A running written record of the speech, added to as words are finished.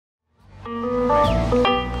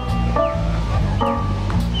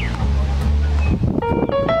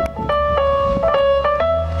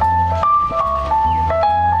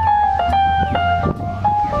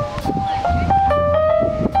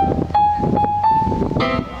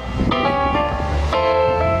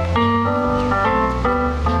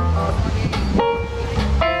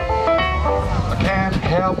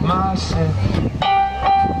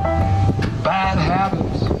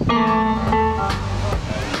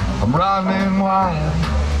I'm running wild,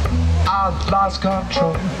 I've lost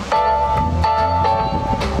control.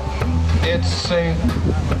 It's safe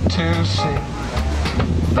to say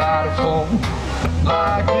that a fool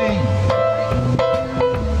like me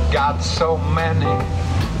got so many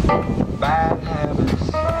bad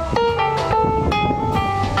habits.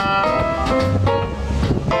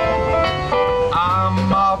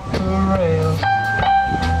 I'm off the rails,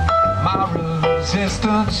 my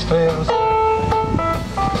resistance fails.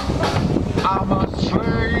 I'm a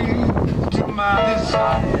slave to my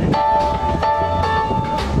desire.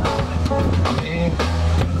 I'm in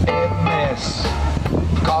a mess,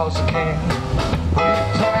 cause I can't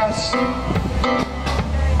repress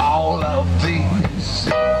all of these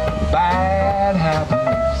bad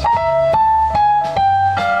habits.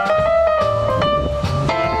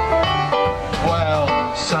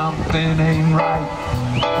 Well, something ain't right,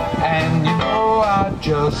 and you know I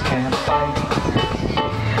just can't fight.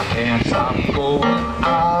 Can't stop going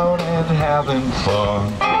out and having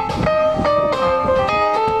fun.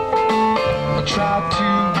 I tried to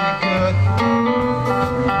be good,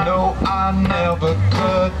 no I never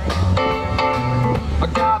could. I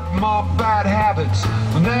got more bad habits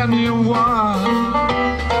than anyone.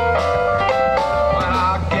 When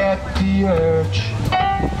I get the urge,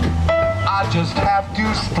 I just have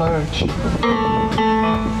to splurge.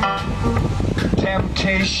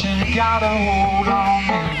 Temptation got a hold on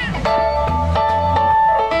me.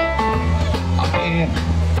 I'm in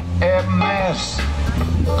a mess,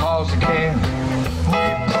 cause I can't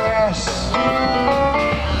repress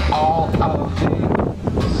all of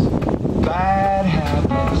these bad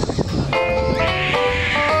habits.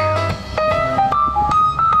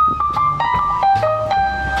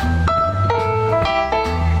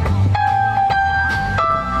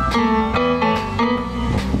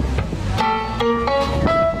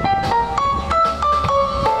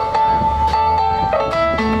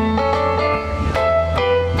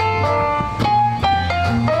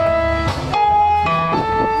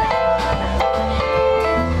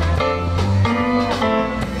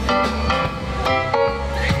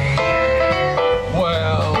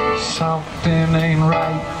 Something ain't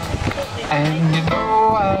right, and you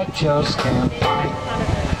know I just can't fight.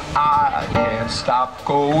 I can't stop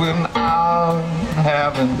going out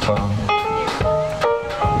having fun.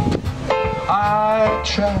 I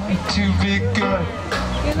try to be good,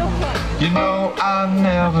 you know I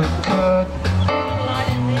never could.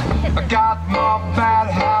 I got more bad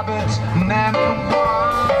habits than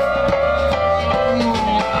anyone.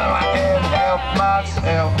 I can't help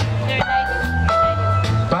myself.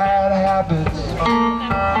 Bad habits,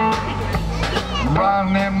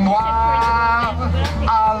 running wild,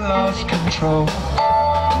 I lost control.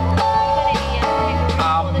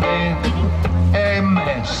 I'm in a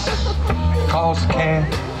mess, cause I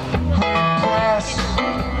can't repress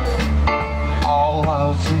all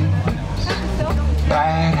of these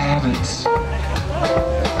bad habits.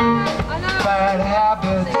 Bad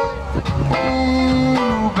habits,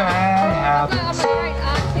 ooh, bad habits.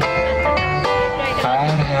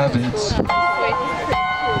 Bad habits.